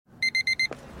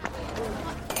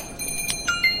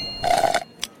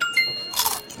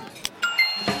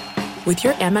With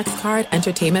your Amex card,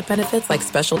 entertainment benefits like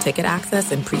special ticket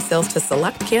access and pre-sales to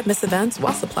select can't-miss events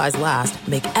while supplies last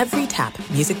make every tap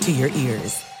music to your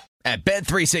ears. At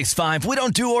Bet365, we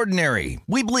don't do ordinary.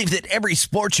 We believe that every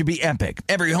sport should be epic.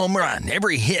 Every home run,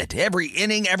 every hit, every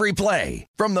inning, every play.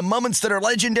 From the moments that are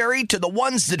legendary to the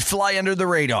ones that fly under the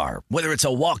radar. Whether it's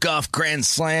a walk-off grand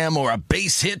slam or a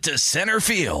base hit to center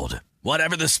field.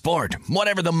 Whatever the sport,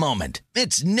 whatever the moment.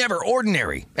 It's never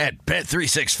ordinary at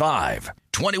Bet365.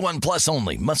 21 plus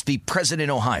only. Must be present in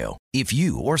Ohio. If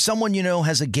you or someone you know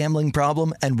has a gambling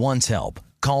problem and wants help,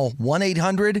 call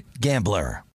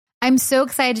 1-800-GAMBLER. I'm so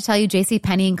excited to tell you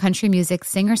JCPenney and country music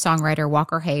singer-songwriter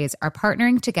Walker Hayes are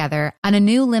partnering together on a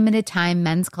new limited-time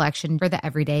men's collection for the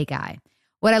everyday guy.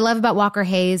 What I love about Walker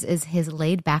Hayes is his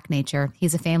laid-back nature.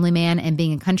 He's a family man, and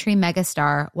being a country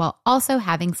megastar while also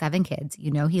having 7 kids,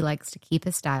 you know he likes to keep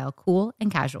his style cool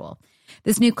and casual.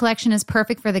 This new collection is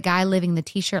perfect for the guy living the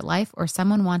t-shirt life or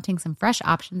someone wanting some fresh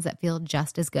options that feel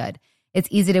just as good. It's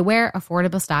easy to wear,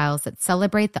 affordable styles that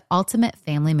celebrate the ultimate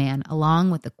family man,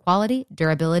 along with the quality,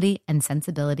 durability, and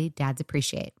sensibility dads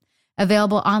appreciate.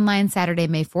 Available online Saturday,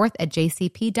 May 4th at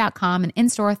jcp.com and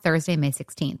in-store Thursday, May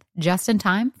 16th, just in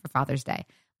time for Father's Day.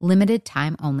 Limited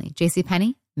time only.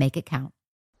 JCPenney, make it count.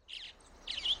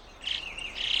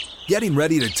 Getting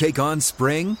ready to take on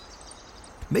spring?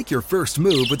 Make your first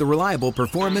move with the reliable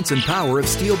performance and power of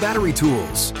Steel battery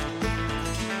tools.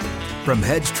 From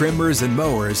hedge trimmers and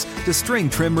mowers to string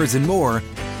trimmers and more,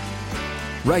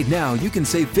 right now you can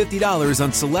save $50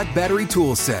 on select battery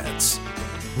tool sets.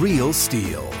 Real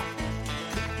Steel.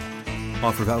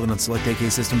 Offer valid on select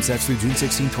AK system sets through June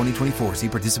 16, 2024. See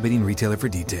participating retailer for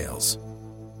details.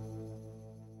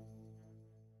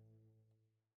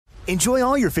 Enjoy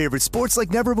all your favorite sports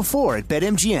like never before at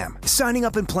BetMGM. Signing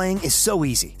up and playing is so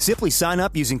easy. Simply sign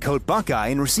up using code Buckeye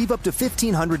and receive up to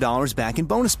 $1,500 back in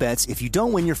bonus bets if you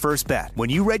don't win your first bet. When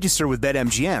you register with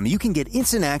BetMGM, you can get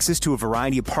instant access to a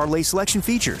variety of parlay selection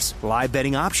features, live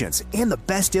betting options, and the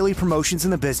best daily promotions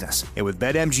in the business. And with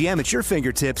BetMGM at your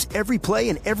fingertips, every play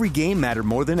and every game matter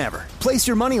more than ever. Place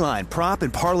your moneyline, prop,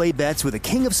 and parlay bets with the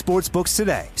king of sportsbooks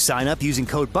today. Sign up using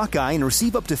code Buckeye and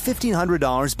receive up to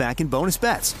 $1,500 back in bonus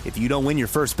bets if you don't win your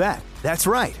first bet. That's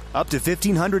right, up to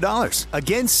 $1,500.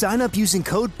 Again, sign up using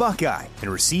code Buckeye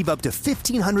and receive up to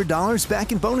 $1,500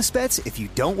 back in bonus bets if you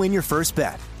don't win your first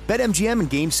bet. BetMGM and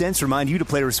GameSense remind you to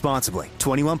play responsibly.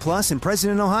 21 plus and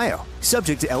present in Ohio.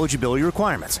 Subject to eligibility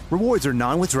requirements. Rewards are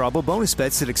non-withdrawable bonus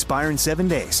bets that expire in 7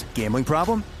 days. Gambling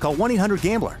problem? Call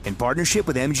 1-800-GAMBLER in partnership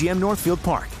with MGM Northfield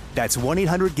Park. That's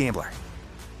 1-800-GAMBLER.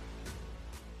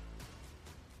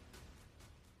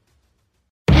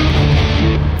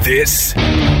 This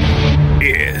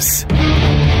is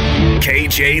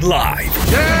KJ Live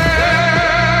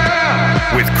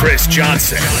with Chris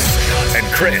Johnson. And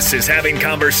Chris is having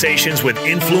conversations with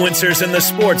influencers in the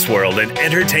sports world and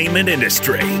entertainment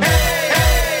industry.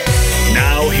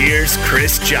 Now here's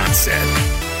Chris Johnson.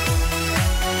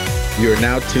 You are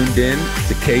now tuned in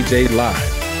to KJ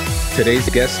Live. Today's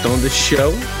guest on the show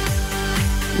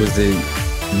was a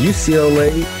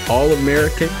UCLA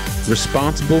All-American,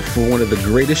 responsible for one of the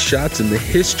greatest shots in the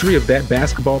history of that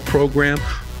basketball program,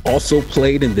 also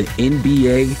played in the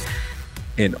NBA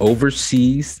and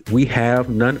overseas. We have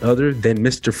none other than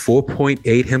Mr.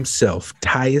 4.8 himself.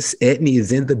 Tyus Edney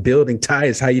is in the building.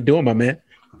 Tyus, how you doing, my man?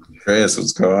 Chris,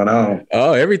 what's going on?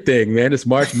 Oh, everything, man. It's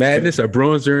March Madness. Our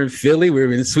Bruins are in Philly.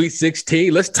 We're in Sweet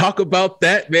 16. Let's talk about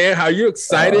that, man. Are you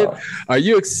excited? Are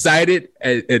you excited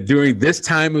during this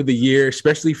time of the year,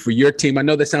 especially for your team? I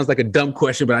know that sounds like a dumb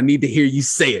question, but I need to hear you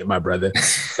say it, my brother.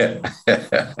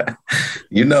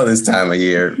 You know this time of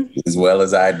year as well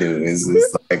as I do. It's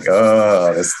like,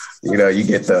 you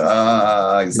get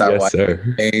the it's not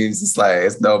watching games. It's like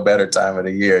it's no better time of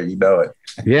the year. You know it.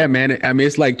 Yeah, man. I mean,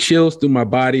 it's like chills through my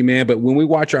body, man. But when we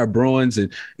watch our Bruins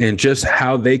and just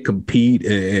how they compete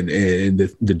and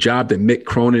the job that Mick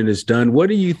Cronin has done, what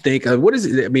do you think? What is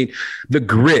it? I mean, the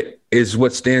grit is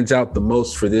what stands out the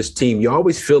most for this team. You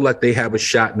always feel like they have a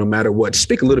shot no matter what.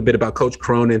 Speak a little bit about Coach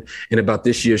Cronin and about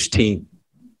this year's team.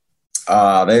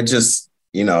 They're just,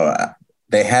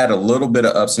 they had a little bit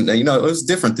of ups and downs. It was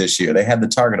different this year. They had the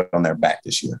target on their back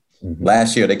this year. Mm-hmm.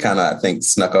 Last year, they kind of, I think,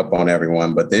 snuck up on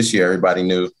everyone. But this year, everybody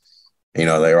knew, they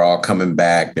were all coming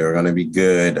back. They were going to be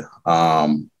good.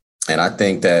 And I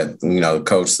think that, the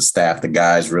coach, the staff, the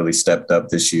guys really stepped up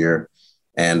this year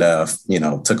and,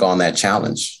 took on that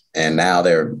challenge. And now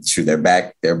they're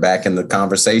back. They're back in the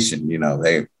conversation.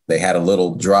 They had a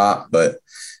little drop, but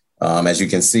as you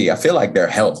can see, I feel like their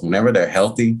health, whenever they're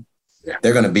healthy,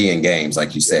 they're going to be in games,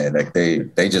 like you said. Like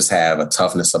they just have a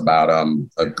toughness about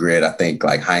them, a grit. I think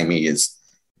like Jaime is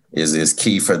is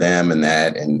key for them, and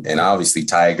that, and obviously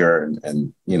Tiger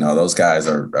and you know, those guys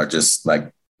are just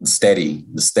like the steady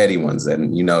ones,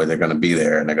 and you know they're going to be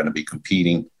there and they're going to be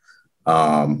competing.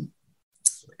 They're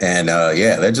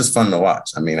just fun to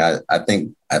watch. I mean, I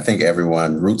think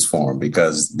everyone roots for them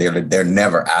because they're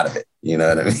never out of it. You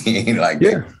know what I mean? Like,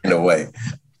 in a way.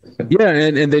 Yeah,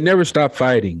 and they never stop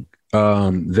fighting.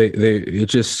 It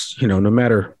just, you know, no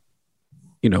matter,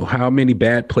 you know, how many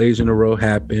bad plays in a row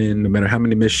happen, no matter how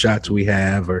many missed shots we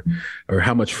have, or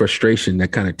how much frustration that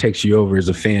kind of takes you over as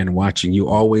a fan watching, you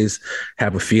always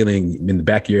have a feeling in the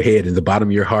back of your head, in the bottom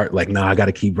of your heart, like, nah, I got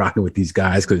to keep rocking with these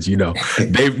guys because, you know,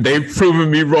 they've proven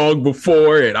me wrong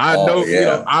before, and I know, you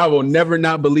know, I will never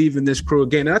not believe in this crew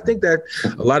again. And I think that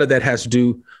a lot of that has to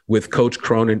do with Coach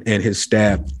Cronin and his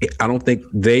staff. I don't think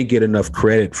they get enough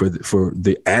credit for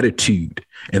the attitude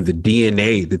and the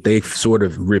DNA that they've sort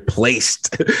of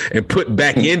replaced and put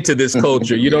back into this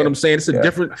culture. You know what I'm saying? It's a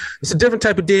different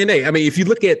type of DNA. I mean, if you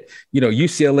look at, you know,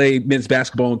 UCLA men's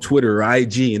basketball on Twitter or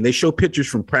IG, and they show pictures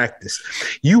from practice,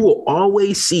 you will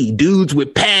always see dudes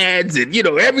with pads and, you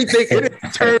know, everything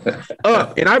turned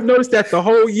up. And I've noticed that the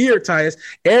whole year, Tyus,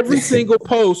 every single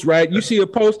post, right? You see a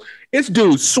post, it's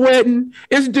dudes sweating.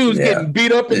 It's dudes getting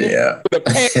beat up in the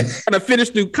pants, trying to finish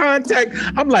through contact.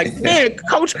 I'm like, man,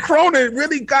 Coach Cronin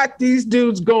really got these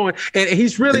dudes going. And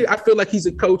he's really, I feel like he's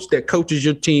a coach that coaches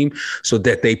your team so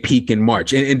that they peak in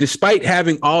March. And despite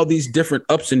having all these different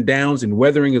ups and downs and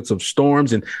weathering of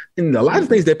storms and a lot of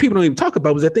things that people don't even talk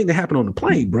about was that thing that happened on the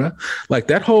plane, bro. Like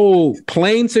that whole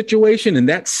plane situation and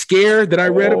that scare that I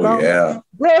read about. Yeah.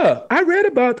 Bruh, I read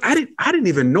about, I didn't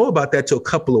even know about that till a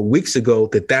couple of weeks ago,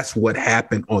 that's what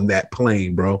happened on that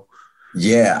plane, bro.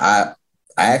 Yeah, I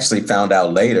actually found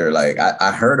out later. Like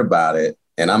I heard about it,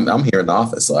 and I'm here in the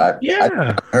office, so I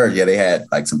heard they had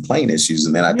like some plane issues,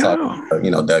 and then I talked to,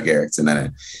 you know, Doug Erickson,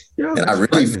 and I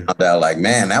really found out, like,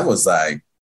 man, that was like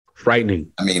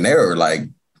frightening. I mean, they were like,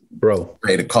 bro,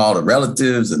 ready to call the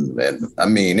relatives, and I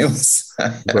mean, it was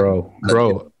bro.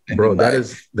 That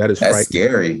is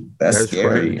scary. That's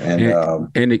scary.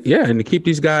 And to keep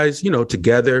these guys, you know,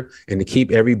 together and to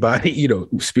keep everybody, you know,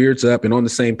 spirits up and on the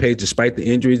same page, despite the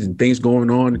injuries and things going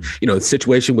on, you know, the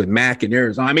situation with Mac and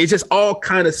Arizona. I mean, it's just all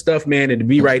kind of stuff, man. And to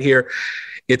be right here,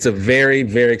 it's a very,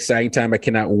 very exciting time. I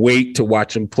cannot wait to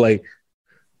watch them play.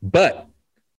 But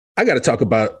I got to talk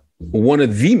about one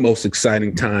of the most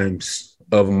exciting times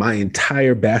of my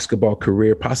entire basketball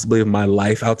career, possibly of my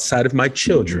life outside of my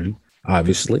children,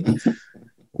 obviously,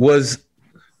 was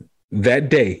that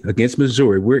day against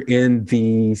Missouri. We're in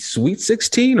the Sweet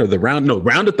 16 or round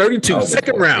of 32,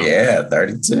 second round. Yeah,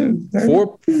 32.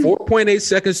 4.8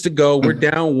 seconds to go. We're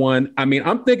down one. I mean,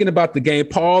 I'm thinking about the game.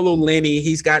 Paul O'Lenny,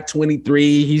 he's got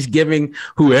 23. He's giving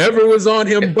whoever was on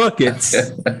him buckets.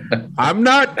 I'm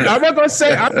not going to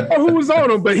say I don't know who was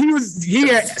on him, but he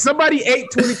had somebody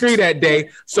 8-23 that day.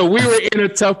 So we were in a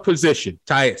tough position.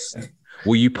 Tyus,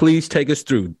 will you please take us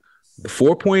through the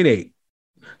 4.8?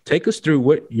 Take us through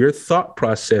what your thought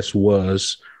process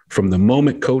was from the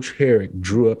moment Coach Herrick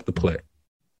drew up the play.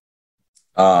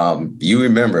 You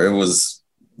remember, it was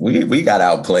we got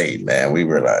outplayed, man. We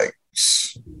were like,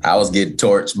 I was getting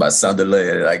torched by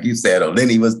Sunderland. Like you said,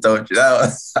 O'Lenny was tortured. I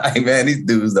was like, man, these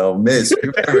dudes don't miss.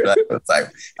 Remember, like, it's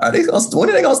like, when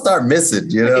are they gonna start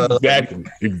missing? You know,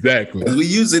 exactly. There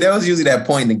was usually that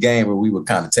point in the game where we would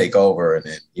kind of take over, and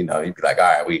then, you know, you'd be like,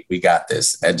 all right, we got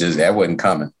this. That wasn't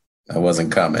coming. That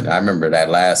wasn't coming. I remember that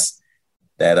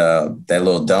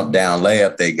little dump down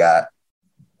layup they got.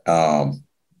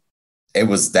 That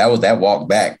was that walk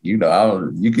back. You know,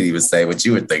 you could even say what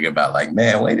you were thinking about. Like,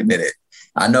 man, wait a minute.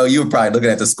 I know you were probably looking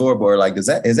at the scoreboard like, is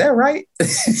that right?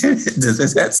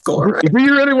 Is that score right? Do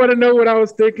you really want to know what I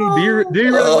was thinking? Do you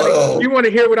really want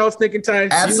to hear what I was thinking, Ty?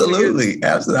 Absolutely.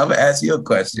 I'm gonna ask you a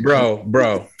question,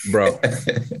 bro.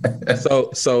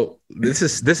 So this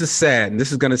is sad, and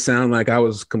this is gonna sound like I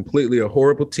was completely a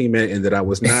horrible teammate and that I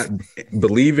was not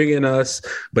believing in us.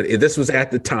 But this was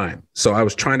at the time, so I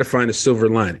was trying to find a silver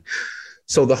lining.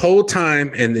 So the whole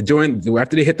time, and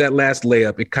after they hit that last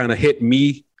layup, it kind of hit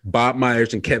me, Bob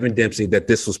Myers, and Kevin Dempsey that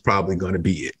this was probably going to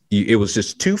be it. It was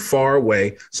just too far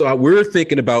away. So we were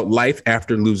thinking about life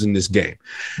after losing this game.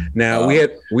 Now we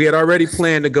had already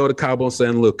planned to go to Cabo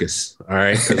San Lucas. All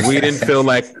right, because we didn't feel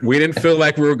like we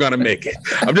were going to make it.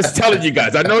 I'm just telling you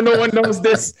guys. I know no one knows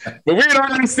this, but we had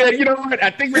already said, you know what?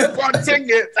 I think we bought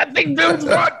tickets. I think dudes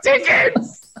bought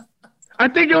tickets. I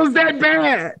think it was that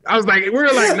bad. We were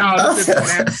like, no, this isn't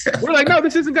bad. We're like, no,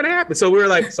 this isn't going to happen. So we were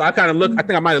like, so I kind of looked, I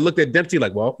think I might have looked at Dempsey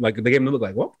like, well, like they gave him a look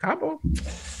like, well, Cabo,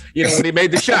 when he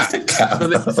made the shot.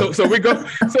 So we go.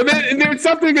 So then there's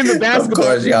something in the basketball. Of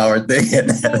course, y'all were thinking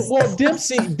that. Well,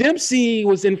 Dempsey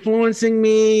was influencing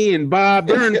me, and Bob,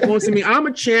 they're influencing me. I'm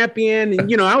a champion,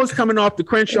 and I was coming off the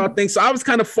Crenshaw thing, so I was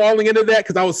kind of falling into that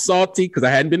because I was salty because I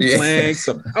hadn't been playing.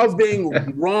 So I was being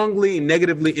wrongly,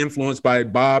 negatively influenced by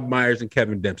Bob Myers and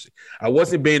Kevin Dempsey. I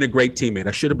wasn't being a great teammate.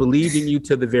 I should have believed in you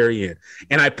to the very end.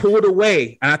 And I pulled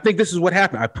away, and I think this is what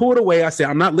happened. I pulled away. I said,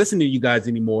 I'm not listening to you guys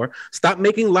anymore. Stop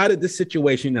making light of this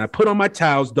situation. And I put on my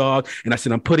towels, dog, and I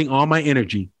said, I'm putting all my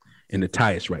energy into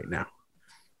Tyus right now.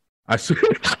 I swear,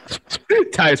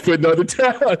 Tyus putting on the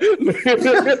towel.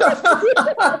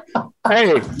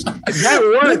 Hey, that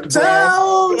worked,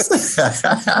 bro.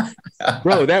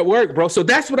 Bro, that worked, bro. So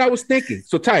that's what I was thinking.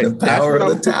 So Tyus, the power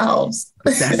of the towels.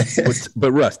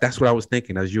 But Russ, that's what I was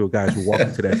thinking as you guys were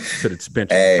walking to the bench.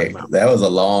 Hey, that was a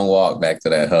long walk back to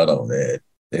that huddle, man.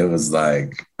 It was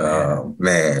like,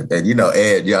 man. And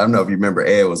Ed, I don't know if you remember,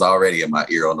 Ed was already in my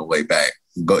ear on the way back.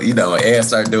 But Ed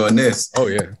started doing this. Oh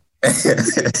yeah.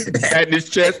 Hitting his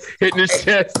chest.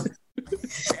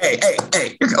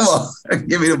 Hey, come on.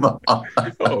 Give me the ball.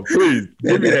 Oh, please.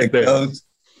 Give me that thing.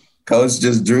 Coach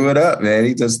just drew it up, man.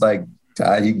 He just like,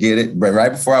 Ty, you get it. But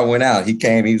right before I went out, he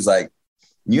came, he was like,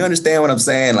 you understand what I'm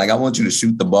saying? Like, I want you to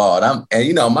shoot the ball. And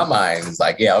my mind is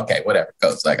like, yeah, okay, whatever,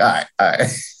 Coach. Like, all right.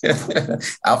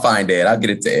 I'll find Ed. I'll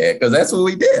get it to Ed. Because that's what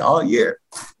we did all year,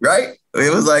 right?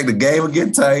 It was like the game would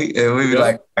get tight, and we'd be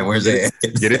like, hey, where's Ed?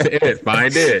 Get it to Ed.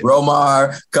 Find Ed.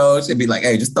 Romar, Coach, it'd be like,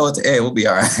 hey, just throw it to Ed. We'll be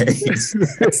all right. I was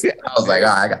like, all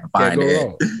right, I got to find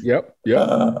Ed. Yep.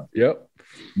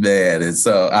 Man, and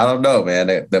so I don't know,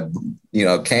 man.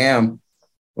 Cam,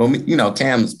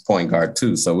 Cam's point guard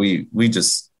too. So we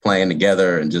just playing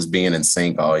together and just being in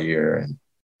sync all year.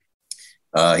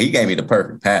 And he gave me the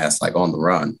perfect pass, like on the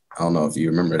run. I don't know if you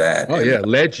remember that. Oh yeah,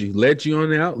 led you on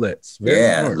the outlets.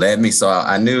 Very smart. Led me. So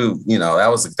I knew,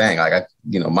 that was the thing. Like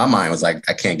my mind was like,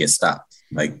 I can't get stopped.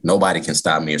 Like nobody can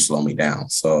stop me or slow me down.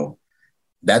 So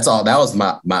that's all. That was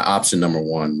my option number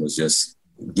one, was just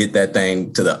get that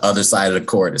thing to the other side of the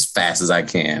court as fast as I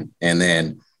can, and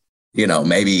then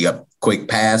maybe a quick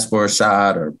pass for a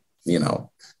shot, or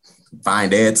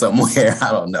find Ed somewhere.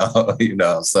 I don't know.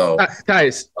 So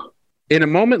Tyus, in a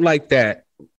moment like that,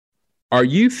 are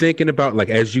you thinking about, like,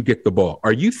 as you get the ball,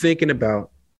 are you thinking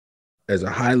about, as a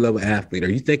high level athlete,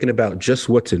 are you thinking about just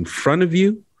what's in front of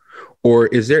you? Or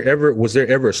was there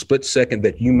ever a split second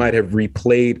that you might have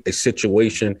replayed a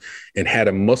situation and had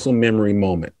a muscle memory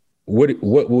moment? Or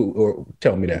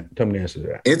tell me that. Tell me the answer to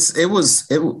that. It was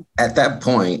at that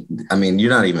point. I mean, you're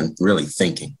not even really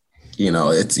thinking. You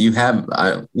remember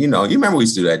we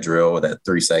used to do that drill with that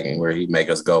 3 second where he'd make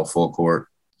us go full court.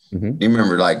 Mm-hmm. You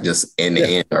remember, like, just in the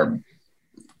end or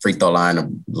free throw line or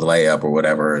layup or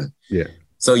whatever. And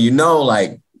so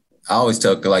like, I always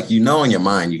tell, like, in your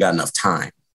mind you got enough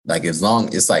time. Like, as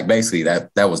long, it's like basically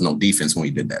that was no defense when we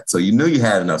did that. So you knew you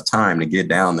had enough time to get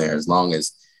down there, as long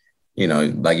as,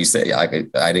 like you said, like,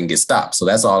 I didn't get stopped. So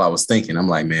that's all I was thinking. I'm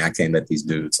like, man, I can't let these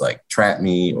dudes like trap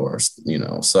me or,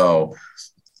 so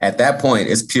at that point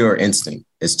it's pure instinct.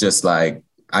 It's just like,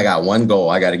 I got one goal.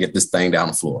 I got to get this thing down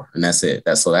the floor, and that's it.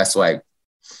 That's like,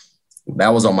 that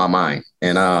was on my mind.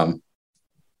 And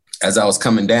as I was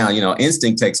coming down,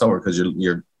 instinct takes over, because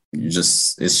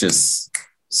it's just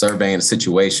surveying the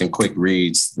situation, quick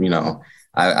reads.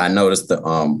 I noticed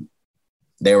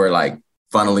they were like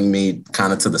funneling me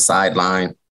kind of to the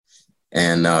sideline,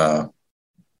 and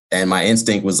my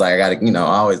instinct was like, I got to, I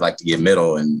always like to get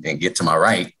middle and get to my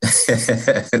right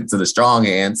to the strong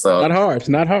hand. So it's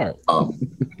not hard.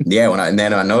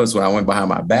 Then I noticed when I went behind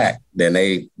my back, then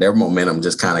their momentum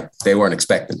just kind of, they weren't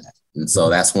expecting that. And so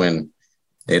that's when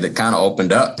it kind of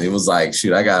opened up. It was like,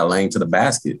 shoot, I got a lane to the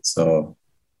basket. So,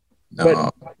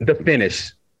 but the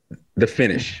finish,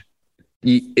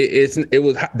 it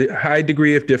was the high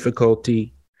degree of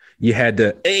difficulty. You had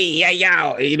to,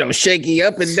 shaky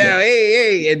up and down,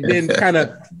 and then kind of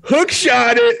hook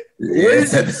shot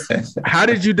it. How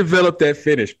did you develop that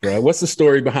finish, bro? What's the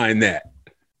story behind that?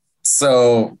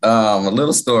 So a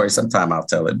little story. Sometime I'll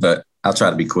tell it, but I'll try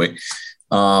to be quick.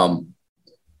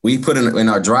 We put in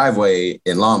our driveway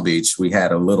in Long Beach, we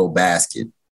had a little basket.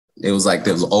 It was like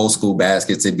those old school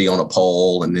baskets. It'd be on a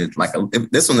pole, and then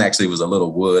this one actually was a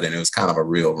little wood, and it was kind of a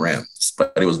real rim,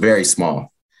 but it was very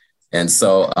small. And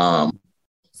so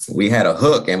we had a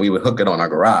hook, and we would hook it on our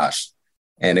garage,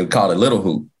 and we called it Little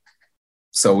Hoop.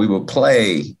 So we would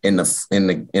play in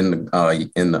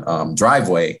the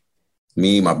driveway.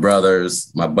 Me, my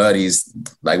brothers, my buddies,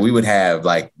 like, we would have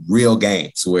like real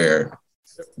games where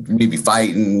we'd be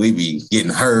fighting, we'd be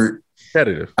getting hurt,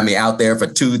 competitive. I mean, out there for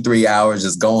 2-3 hours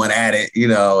just going at it, you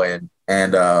know,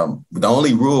 and the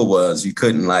only rule was you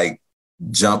couldn't like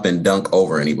jump and dunk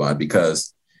over anyone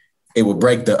because it would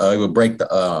break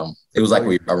the it was like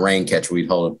a rain catcher. We'd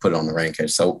put it on the rain catcher.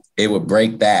 So it would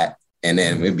break that and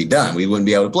then we'd be done. We wouldn't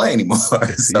be able to play anymore.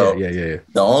 So the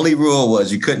only rule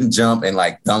was you couldn't jump and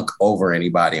like dunk over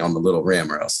anybody on the little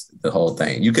rim or else the whole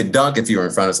thing. You could dunk if you were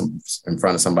in front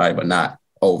of somebody, but not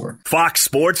over. Fox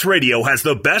Sports Radio has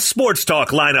the best sports talk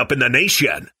lineup in the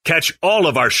nation. Catch all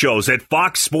of our shows at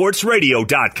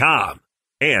foxsportsradio.com.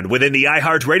 And within the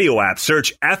iHeartRadio app,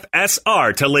 search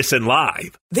FSR to listen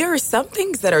live. There are some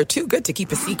things that are too good to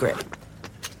keep a secret.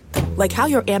 Like how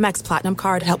your Amex Platinum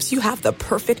card helps you have the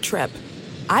perfect trip.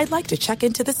 I'd like to check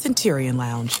into the Centurion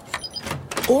Lounge.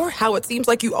 Or how it seems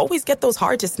like you always get those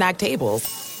hard-to-snag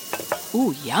tables.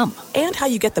 Ooh, yum. And how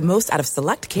you get the most out of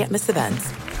select can't-miss events.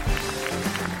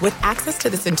 With access to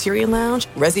the Centurion Lounge,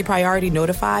 Resi Priority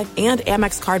Notified, and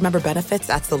Amex card member benefits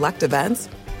at select events,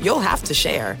 you'll have to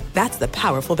share. That's the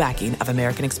powerful backing of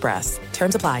American Express.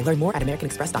 Terms apply. Learn more at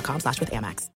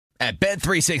americanexpress.com/withAmex. At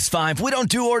Bet365, we don't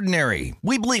do ordinary.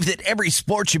 We believe that every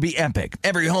sport should be epic.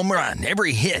 Every home run,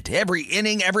 every hit, every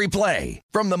inning, every play.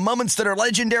 From the moments that are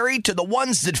legendary to the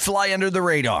ones that fly under the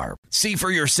radar. See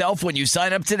for yourself when you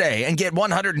sign up today and get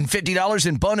 $150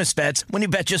 in bonus bets when you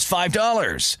bet just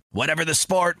 $5. Whatever the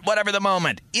sport, whatever the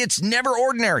moment, it's never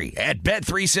ordinary at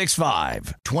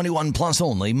Bet365. 21 plus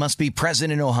only. Must be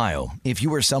present in Ohio. If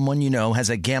you or someone you know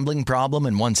has a gambling problem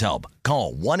and wants help,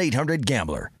 call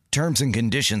 1-800-GAMBLER. Terms and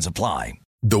conditions apply.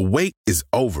 The wait is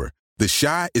over. The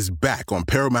Chi is back on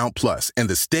Paramount Plus, and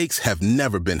the stakes have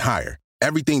never been higher.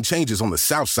 Everything changes on the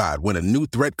South Side when a new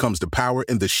threat comes to power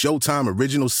in the Showtime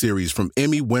original series from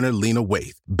Emmy winner Lena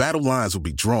Waithe. Battle lines will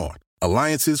be drawn,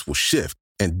 alliances will shift,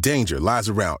 and danger lies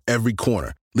around every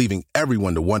corner, leaving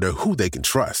everyone to wonder who they can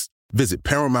trust. Visit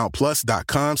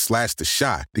ParamountPlus.com/The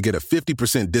Chi to get a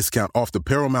 50% discount off the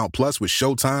Paramount Plus with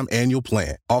Showtime annual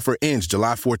plan. Offer ends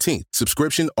July 14th.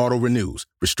 Subscription auto-renews.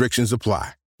 Restrictions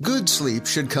apply. Good sleep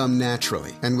should come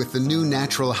naturally, and with the new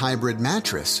Natural Hybrid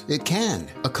mattress, it can.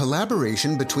 A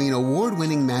collaboration between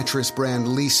award-winning mattress brand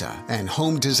Leesa and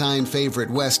home design favorite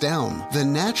West Elm, the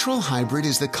Natural Hybrid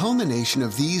is the culmination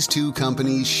of these two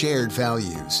companies' shared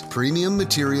values: premium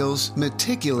materials,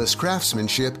 meticulous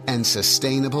craftsmanship, and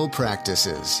sustainable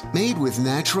practices. Made with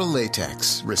natural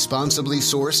latex, responsibly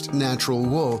sourced natural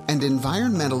wool, and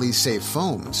environmentally safe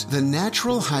foams, the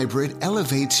Natural Hybrid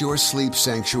elevates your sleep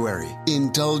sanctuary,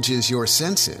 indulges your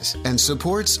senses, and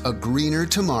supports a greener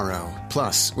tomorrow.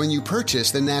 Plus, when you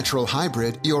purchase the Natural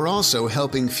Hybrid, you're also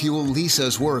helping fuel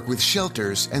Leesa's work with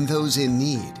shelters and those in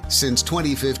need. Since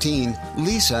 2015,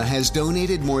 Leesa has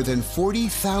donated more than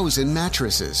 40,000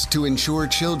 mattresses to ensure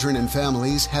children and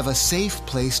families have a safe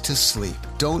place to sleep.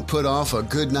 Don't put off a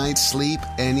good night's sleep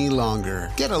any longer.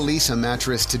 Get a Leesa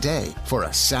mattress today for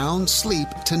a sound sleep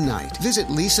tonight. Visit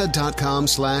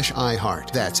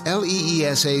Leesa.com/iHeart. That's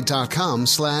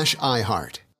LEESA.com/iHeart.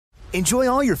 Enjoy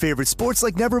all your favorite sports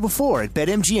like never before at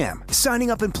BetMGM. Signing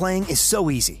up and playing is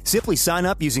so easy. Simply sign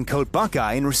up using code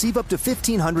Buckeye and receive up to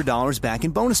 $1,500 back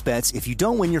in bonus bets if you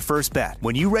don't win your first bet.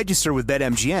 When you register with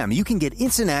BetMGM, you can get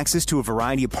instant access to a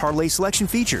variety of parlay selection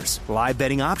features, live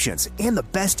betting options, and the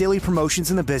best daily promotions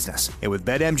in the business. And with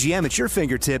BetMGM at your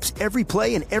fingertips, every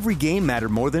play and every game matter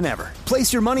more than ever.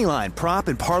 Place your moneyline, prop,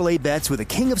 and parlay bets with the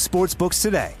king of sportsbooks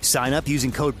today. Sign up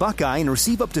using code Buckeye and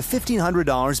receive up to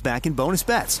 $1,500 back in bonus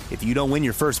bets if you don't win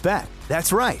your first bet.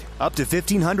 That's right, up to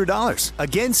 $1,500.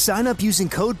 Again, sign up using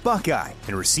code Buckeye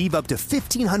and receive up to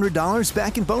 $1,500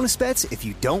 back in bonus bets if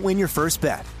you don't win your first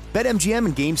bet. BetMGM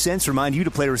and GameSense remind you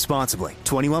to play responsibly.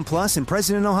 21 plus and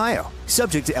present in Ohio.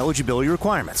 Subject to eligibility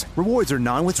requirements. Rewards are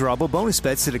non-withdrawable bonus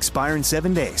bets that expire in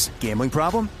 7 days. Gambling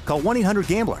problem? Call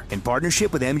 1-800-GAMBLER in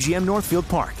partnership with MGM Northfield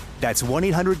Park. That's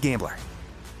 1-800-GAMBLER.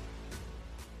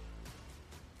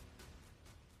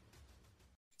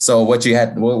 So what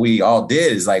we all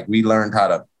did is like we learned how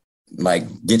to like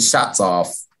get shots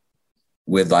off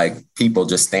with like people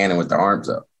just standing with their arms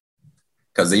up.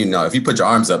 Because, you know, if you put your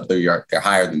arms up, they're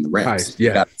higher than the rims. Nice, yeah.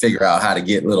 You got to figure out how to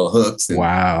get little hooks.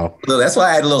 Wow. That's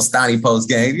why I had a little Stoney post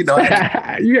game. You know,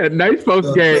 you had a nice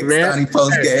post game, man. Stoney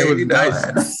post game. It was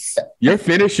nice. Your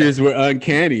finishes were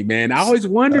uncanny, man. I always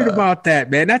wondered about that,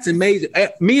 man. That's amazing.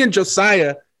 Me and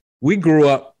Josiah, we grew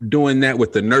up doing that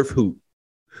with the Nerf hoop.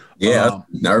 Yeah,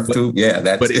 Nerf tube. Yeah,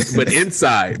 that's but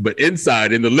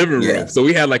inside in the living room. Yeah. So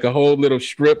we had like a whole little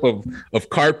strip of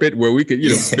carpet where we could,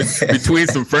 between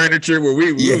some furniture where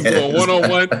we was going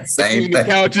one-on-one between the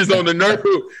couches on the Nerf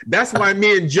hoop. That's why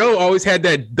me and Joe always had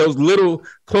those little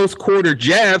close quarter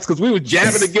jabs, because we was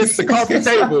jabbing against the coffee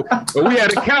table, but we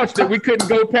had a couch that we couldn't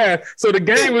go past. So the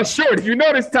game was short. If you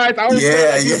notice, Tice, I was short.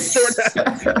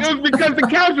 It was because the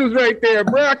couch was right there,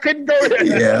 bro. I couldn't go there.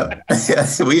 Yeah.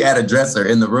 We had a dresser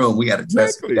in the room. We had a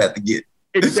dresser we had to get.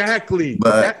 Exactly.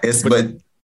 But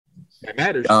that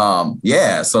matters.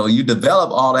 Yeah. So you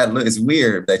develop all that. It's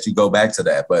weird that you go back to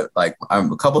that, but like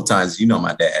a couple times,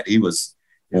 my dad, he was,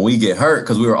 when we get hurt,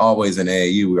 because we were always in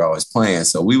AAU, we were always playing.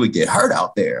 So we would get hurt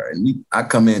out there, and I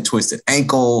come in twisted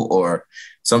ankle, or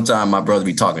sometimes my brother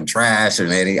be talking trash,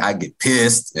 and then I get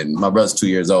pissed, and my brother's 2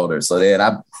 years older. So then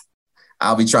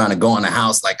I'll be trying to go in the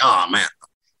house like, oh man,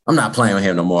 I'm not playing with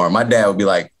him no more. My dad would be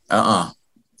like,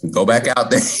 go back out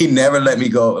there. He never let me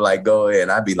go in.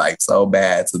 I'd be like so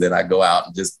bad. So then I go out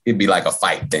and it'd be like a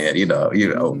fight then,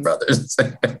 brothers.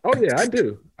 Oh yeah, I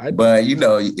do. But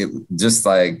it just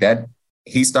like that,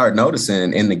 he started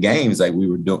noticing in the games like we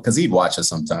were doing, because he'd watch us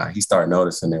sometimes. He started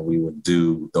noticing that we would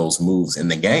do those moves in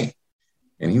the game.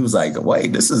 And he was like,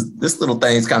 wait, this little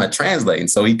thing's kind of translating.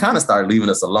 So he kind of started leaving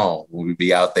us alone when we'd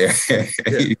be out there. Yeah.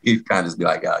 He'd kind of just be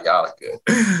like, y'all are good.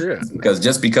 Yeah.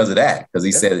 because of that. Because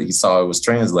he said he saw it was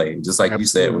translating, just like you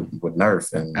said with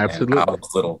Nerf and all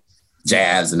those little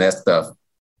jabs and that stuff.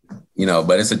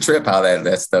 But it's a trip how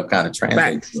that stuff kind of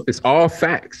translates. Facts. It's all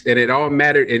facts. And it all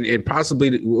mattered. And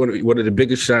possibly one of the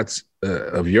biggest shots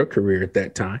of your career at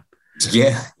that time.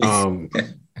 Yeah. And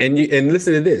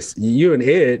listen to this. You and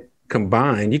Ed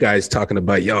combined, you guys talking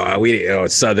about,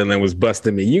 Sutherland was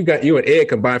busting me. You and Ed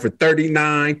combined for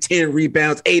 39, 10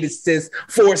 rebounds, 8 assists,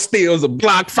 4 steals, a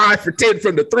block, 5 for 10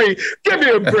 from the 3. Give me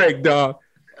a break, dog.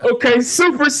 Okay,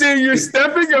 super senior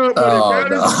stepping up.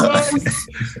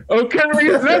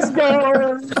 Okay, let's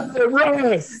go,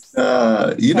 Russ.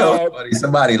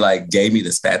 Somebody like gave me the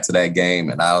stats of that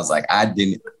game, and I was like, I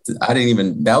didn't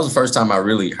even. That was the first time I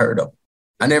really heard of it.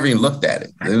 I never even looked at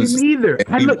it. I didn't either.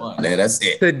 That's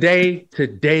it.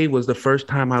 Today was the first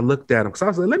time I looked at him, because I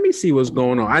was like, let me see what's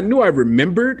going on. I knew I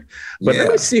remembered, but let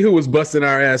me see who was busting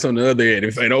our ass on the other end.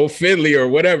 If like old Finley or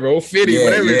whatever, old Fitty,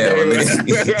 whatever his name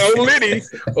was.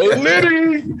 Old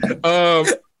Liddy.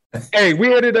 Hey,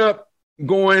 we ended up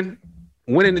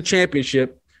winning the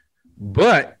championship,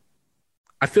 but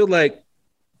I feel like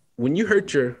when you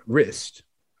hurt your wrist,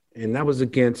 and that was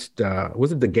against,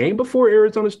 was it the game before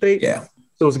Arizona State? Yeah.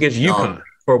 So it was against UConn,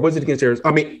 or was it against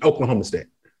Oklahoma State?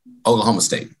 Oklahoma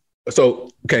State. So,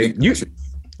 okay,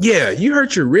 you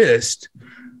hurt your wrist.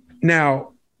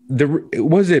 Now,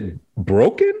 was it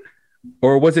broken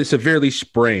or was it severely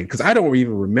sprained? Because I don't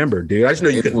even remember, dude. I just know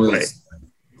you couldn't play.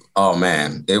 Oh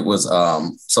man, it was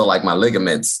so like my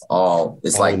ligaments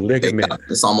ligament.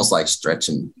 It's almost like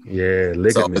stretching. Yeah,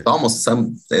 ligament. So it's almost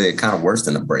kind of worse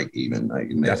than a break even. Like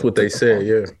that's what they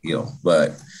said. Yeah.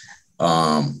 But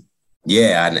and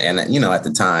at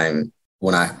the time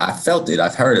when I felt it,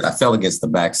 I've heard it. I fell against the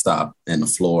backstop and the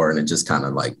floor, and it just kind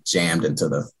of like jammed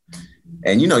into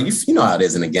and you know how it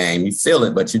is in a game. You feel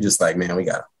it, but you're just like, man,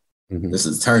 this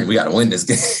is turning. We got to win this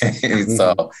game.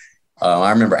 So.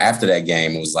 I remember after that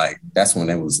game, it was like, that's when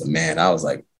it was, I was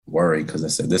like worried, because I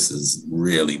said, this is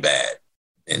really bad.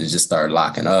 And it just started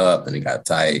locking up, and it got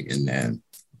tight. And then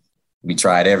we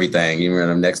tried everything, even in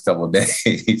the next couple of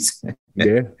days.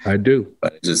 Yeah, I do.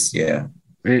 But just,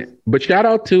 But shout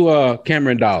out to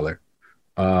Cameron Dollar.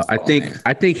 I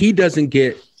think he doesn't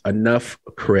get enough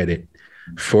credit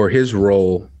for his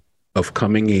role of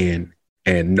coming in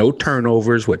and no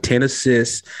turnovers with 10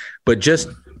 assists, but just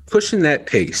pushing that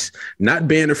pace, not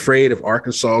being afraid of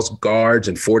Arkansas's guards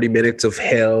and 40 minutes of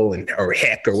hell or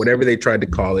heck or whatever they tried to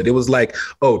call it. It was like,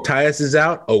 oh, Tyus is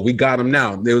out. Oh, we got him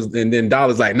now. And then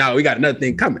Dollar's like, no, we got another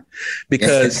thing coming.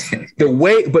 Because the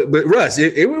way, but Russ,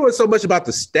 it wasn't so much about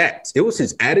the stats. It was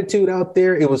his attitude out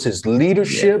there. It was his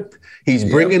leadership. He's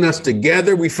bringing us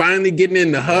together. We finally getting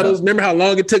in the huddles. Remember how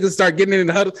long it took us to start getting in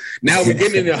the huddles? Now we're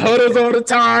getting in the huddles all the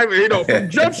time, from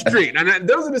Jump Street. And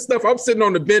those are the stuff I'm sitting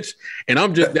on the bench, and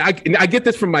I'm just, I get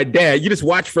this from my dad. You just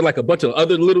watch for like a bunch of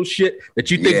other little shit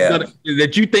that you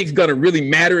think think's gonna really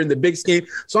matter in the big scheme.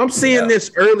 So I'm seeing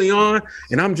this early on,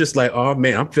 and I'm just like, oh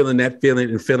man, I'm feeling that feeling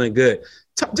and feeling good.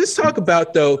 Just talk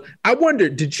about, though, I wonder,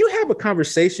 did you have a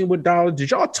conversation with Dollar?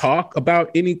 Did y'all talk about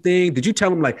anything? Did you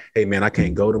tell him like, hey man, I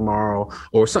can't go tomorrow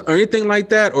or anything like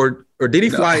that? Or did he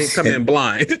fly and come in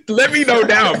blind? Let me know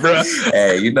now, bro.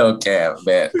 Hey, Cam,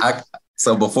 man.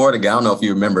 So before the game, I don't know if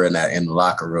you remember in the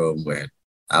locker room when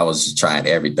I was just trying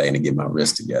everything to get my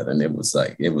wrist together, and it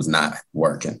was not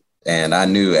working. And I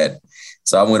knew it.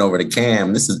 So I went over to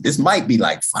Cam. This might be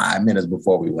like 5 minutes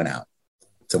before we went out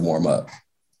to warm up.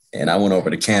 And I went over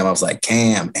to Cam. I was like,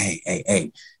 Cam,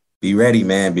 hey, be ready,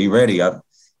 man. Be ready. I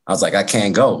was like, I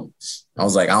can't go. I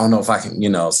was like, I don't know if I can,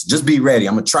 so just be ready.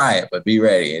 I'm going to try it, but be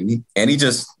ready. And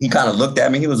he kind of looked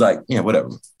at me. He was like, yeah,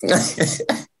 whatever.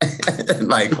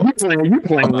 Like, you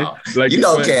playing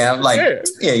like, Cam, like,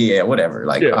 yeah, whatever.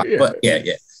 Like, but yeah.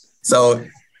 So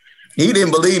he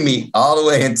didn't believe me all the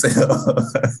way until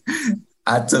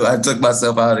I took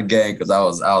myself out of the game because I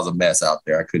was a mess out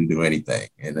there. I couldn't do anything.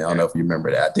 And I don't know if you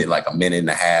remember that. I did like a minute and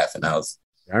a half, and I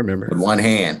remember with one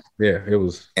hand. Yeah, it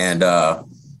was. And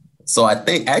so I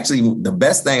think actually the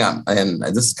best thing, and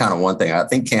this is kind of one thing, I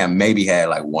think Cam maybe had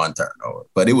like one turnover,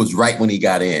 but it was right when he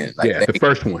got in. Like the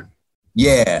first one.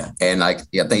 Yeah. And I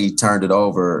think he turned it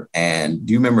over. And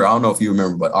do you remember, I don't know if you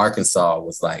remember, but Arkansas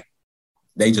was like,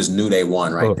 they just knew they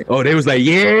won right there. Oh, they was like,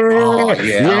 yeah. Oh,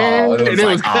 yeah. Oh, it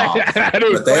was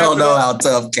but they don't know how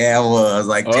tough Cam was.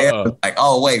 Like, Cam was like,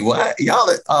 oh, wait, what? Y'all,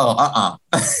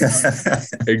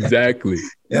 Exactly.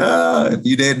 Yeah, if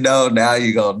you didn't know, now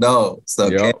you gonna know. So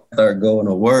Cam started going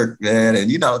to work, man. And,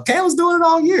 Cam was doing it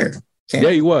all year.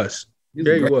 He was. He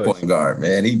was. Point guard,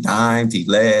 man. He dimed, he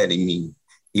led. He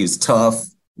was tough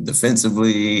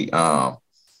defensively.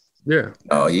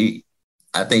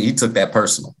 I think he took that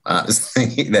personal,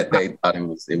 honestly, that they thought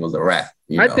it was a wrap.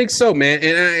 I think so, man.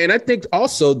 And I think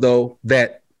also, though,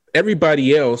 that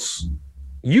everybody else,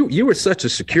 you were such a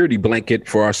security blanket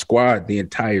for our squad the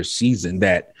entire season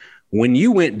that when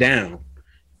you went down,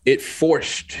 it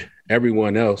forced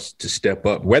everyone else to step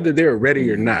up, whether they're ready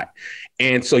or not.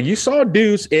 And so you saw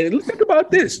dudes, and think about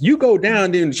this. You go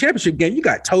down in the championship game, you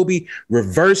got Toby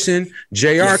reversing,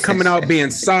 JR coming out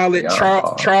being solid,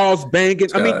 Charles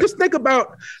banging. I mean, just think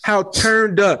about how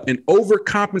turned up and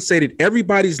overcompensated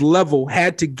everybody's level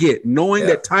had to get, knowing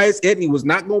that Tyus Edney was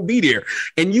not going to be there.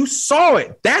 And you saw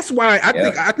it. That's why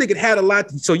I think it had a lot.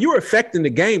 So you were affecting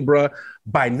the game, bro,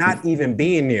 by not even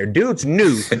being there. Dudes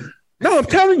knew. No, I'm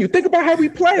telling you, think about how we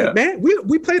played, man.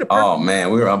 We played a perfect, oh man,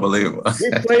 we were unbelievable.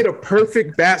 We played a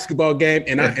perfect basketball game.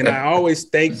 And I always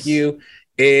thank you,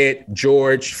 Ed,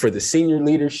 George, for the senior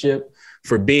leadership,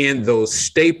 for being those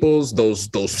staples, those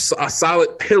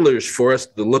solid pillars for us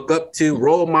to look up to,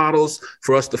 role models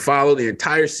for us to follow the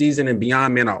entire season and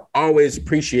beyond, man. I always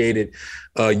appreciated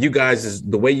you guys,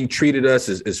 the way you treated us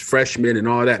as freshmen and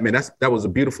all that, man. That was a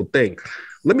beautiful thing.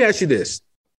 Let me ask you this.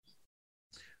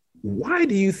 Why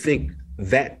do you think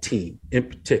that team in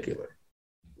particular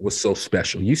was so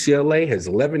special? UCLA has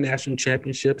 11 national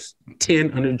championships,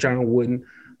 10 under John Wooden,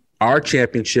 our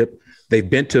championship. They've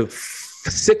been to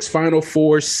 6 Final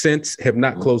Fours since, have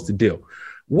not closed the deal.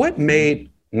 What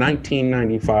made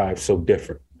 1995 so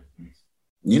different?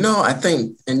 I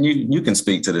think, and you can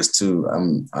speak to this too.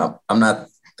 I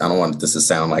don't want this to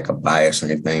sound like a bias or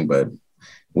anything, but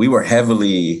we were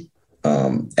heavily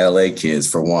LA kids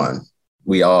for one.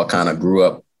 We all kind of grew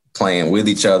up playing with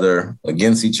each other,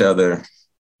 against each other.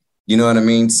 You know what I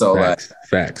mean? So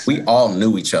Facts. We all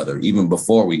knew each other even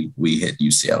before we hit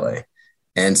UCLA.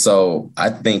 And so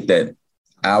I think that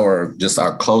our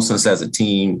closeness as a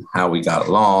team, how we got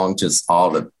along, just all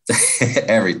the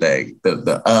everything,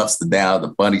 the ups, the downs,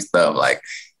 the funny stuff. Like,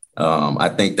 I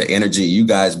think the energy you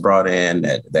guys brought in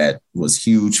that was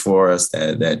huge for us.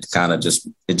 That kind of just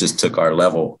took our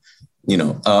level,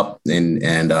 up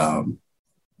and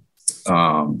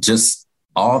just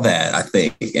all that, I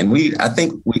think. And I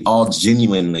think we all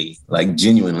genuinely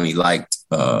liked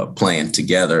playing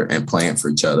together and playing for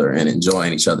each other and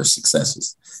enjoying each other's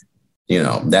successes.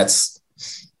 That's,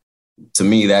 to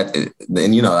me, that, and,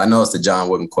 I know it's the John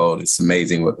Wooden quote. It's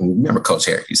amazing. Remember Coach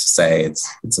Harris used to say,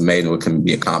 it's amazing what can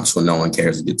be accomplished when no one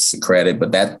cares to get some credit.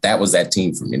 But that was that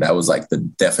team for me. That was like the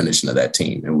definition of that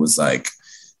team. It was like,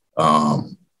 I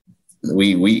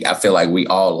feel like we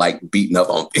all like beating up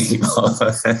on people.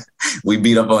 We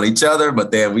beat up on each other, but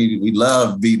then we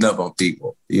love beating up on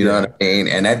people. You know what I mean?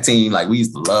 And that team, like, we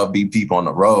used to love beat people on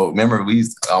the road. Remember, we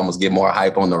used to almost get more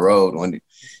hype on the road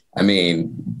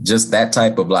just that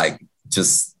type of like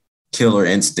just killer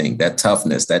instinct, that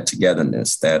toughness, that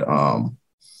togetherness, that all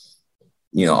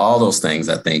those things,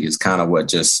 I think, is kind of what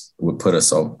just would put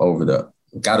us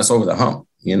got us over the hump,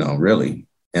 really,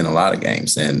 in a lot of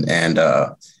games.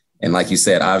 And like you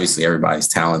said, obviously everybody's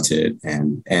talented,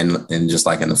 and just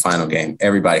like in the final game,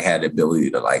 everybody had the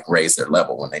ability to like raise their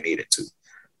level when they needed to,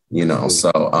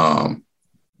 So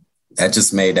that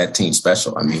just made that team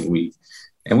special. I mean, we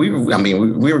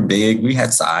were big. We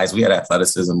had size. We had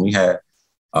athleticism. We had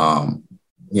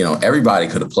everybody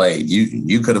could have played.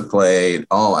 You could have played.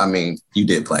 Oh, I mean, you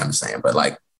did play, I'm saying. But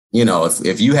like,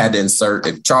 if you had to insert,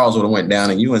 if Charles would have went down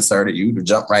and you inserted, you would have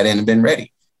jumped right in and been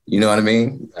ready. You know what I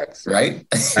mean? Facts. Right?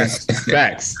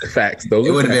 Facts.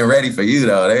 They would have been ready for you,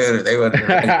 though. They would have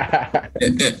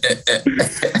been ready.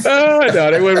 Oh,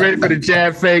 no, they weren't ready for the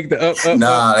jab fake, the up.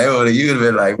 Nah, you would have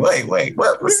been like, wait,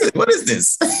 what is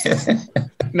this?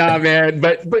 Nah, man,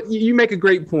 but you make a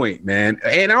great point, man.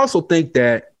 And I also think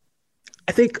that,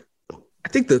 I think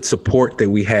the support that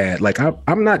we had, like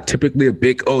I'm not typically a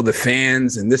big, the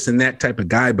fans and this and that type of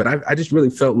guy, but I just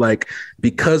really felt like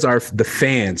because the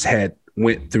fans had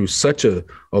went through such a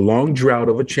long drought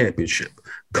of a championship,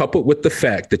 coupled with the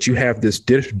fact that you have this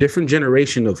different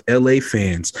generation of LA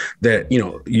fans that,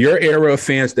 your era of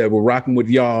fans that were rocking with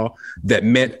y'all that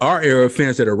met our era of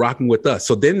fans that are rocking with us.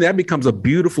 So then that becomes a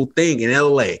beautiful thing in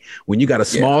LA when you got a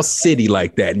small city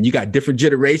like that and you got different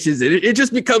generations. It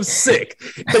just becomes sick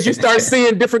because you start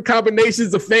seeing different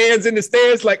combinations of fans in the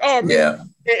stands like, oh, man. Yeah.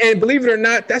 And believe it or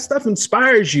not, that stuff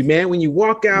inspires you, man. When you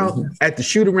walk out at the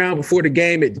shoot around before the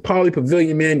game at the Pauley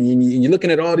Pavilion, man, and you're looking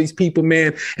at all these people,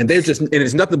 man, and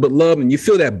it's nothing but love, and you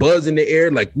feel that buzz in the air,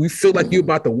 like we feel like you're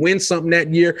about to win something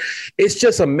that year. It's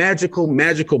just a magical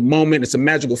moment. It's a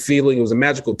magical feeling. It was a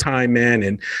magical time, man.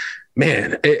 And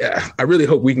man, I really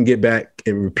hope we can get back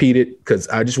and repeat it because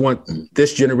I just want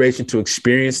this generation to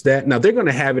experience that. Now, they're going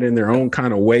to have it in their own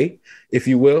kind of way, if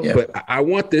you will, but I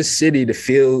want this city to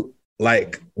feel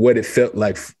like what it felt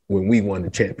like when we won the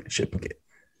championship again.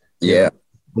 Yeah.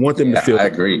 I want them to feel. I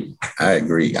agree.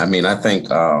 I mean, I think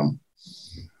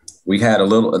we had a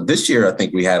little this year. I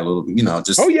think we had a little,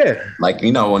 just like,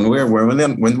 when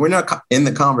we're not in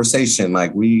the conversation,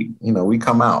 like we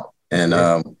come out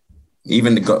and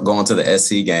even going to the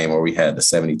SC game where we had the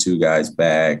 72 guys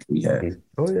back, we had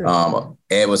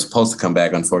Ed was supposed to come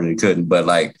back, unfortunately couldn't, but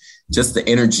like just the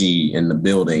energy in the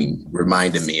building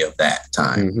reminded me of that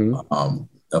time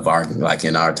of our, like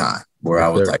in our time where I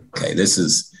was like, okay, this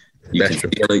is, you can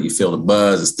feel it. You feel the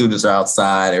buzz. The students are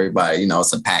outside. Everybody,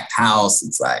 it's a packed house.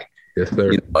 It's like,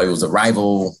 it was a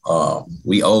rival.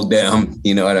 We owed them,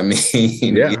 you know what I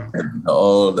mean? Yeah. The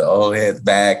old heads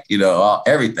back,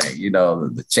 everything,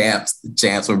 the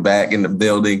champs were back in the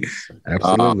building.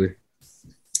 Absolutely.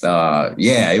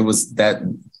 It was that,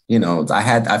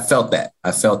 I felt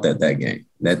that game,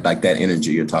 that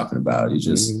energy you're talking about. You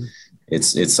just,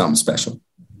 it's something special.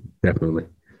 Definitely.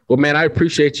 Well, man, I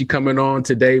appreciate you coming on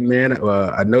today, man.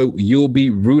 I know you'll be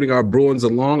rooting our Bruins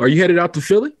along. Are you headed out to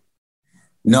Philly?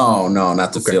 No,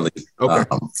 not to Philly. Okay.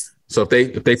 So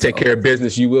if they take care of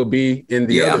business, you will be in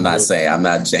the. Yeah, I'm not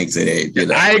jinxing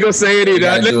it. I ain't gonna say it either. We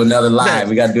got to do another live.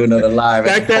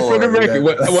 Back that for the record.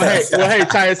 Well, hey,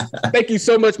 Tyus, thank you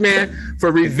so much, man,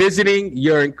 for revisiting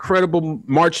your incredible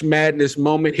March Madness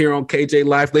moment here on KJ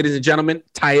Live. Ladies and gentlemen,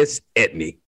 Tyus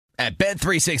Edney. At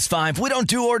Bet365, we don't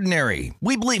do ordinary.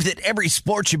 We believe that every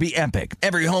sport should be epic.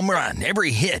 Every home run,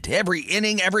 every hit, every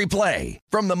inning, every play.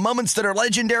 From the moments that are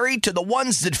legendary to the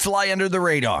ones that fly under the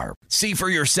radar. See for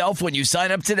yourself when you sign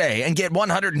up today and get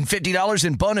 $150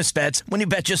 in bonus bets when you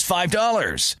bet just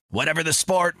 $5. Whatever the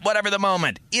sport, whatever the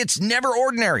moment, it's never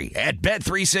ordinary at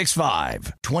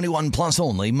Bet365. 21 plus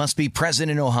only. Must be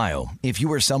present in Ohio. If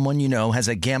you or someone you know has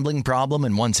a gambling problem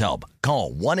and wants help,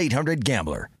 call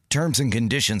 1-800-GAMBLER. Terms and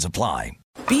conditions apply.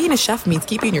 Being a chef means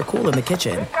keeping your cool in the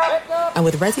kitchen. And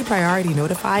with Resi Priority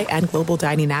Notify and Global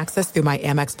Dining Access through my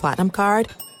Amex Platinum card,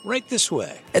 right this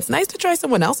way. It's nice to try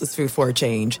someone else's food for a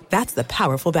change. That's the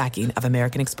powerful backing of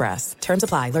American Express. Terms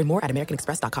apply. Learn more at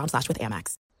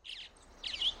americanexpress.com/withAmex.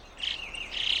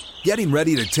 Getting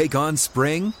ready to take on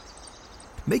spring?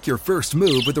 Make your first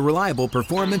move with the reliable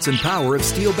performance and power of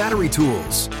Steel battery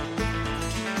tools.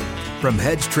 From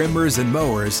hedge trimmers and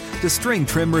mowers to string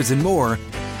trimmers and more,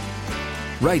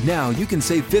 right now you can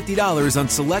save $50 on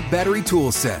select battery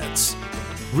tool sets.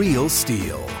 Real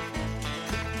Steel.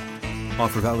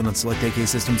 Offer valid on select AK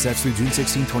system sets through June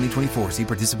 16, 2024. See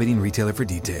participating retailer for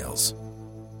details.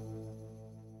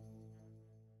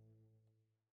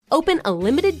 Open a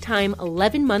limited-time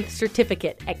 11-month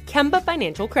certificate at Kemba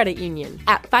Financial Credit Union.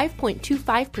 At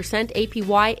 5.25%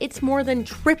 APY, it's more than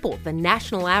triple the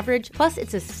national average, plus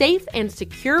it's a safe and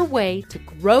secure way to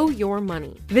grow your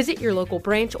money. Visit your local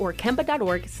branch or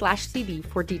kemba.org/CD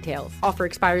for details. Offer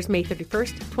expires May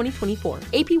 31st, 2024.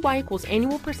 APY equals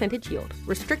annual percentage yield.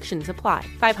 Restrictions apply.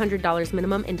 $500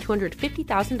 minimum and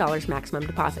 $250,000 maximum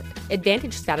deposit.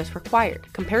 Advantage status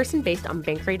required. Comparison based on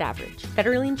bank rate average.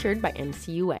 Federally insured by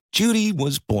NCUA. Judy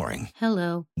was boring.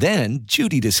 Hello. Then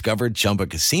Judy discovered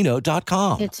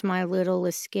ChumbaCasino.com. It's my little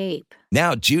escape.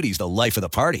 Now Judy's the life of the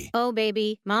party. Oh,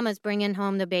 baby, mama's bringing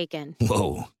home the bacon.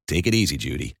 Whoa, take it easy,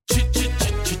 Judy.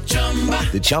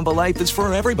 The Chumba life is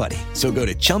for everybody. So go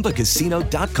to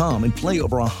ChumbaCasino.com and play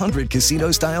over 100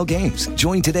 casino-style games.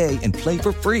 Join today and play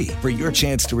for free for your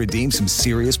chance to redeem some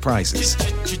serious prizes.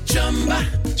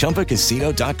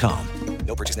 ChumbaCasino.com.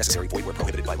 No purchase necessary. Void where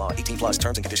prohibited by law. 18+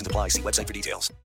 terms and conditions apply. See website for details.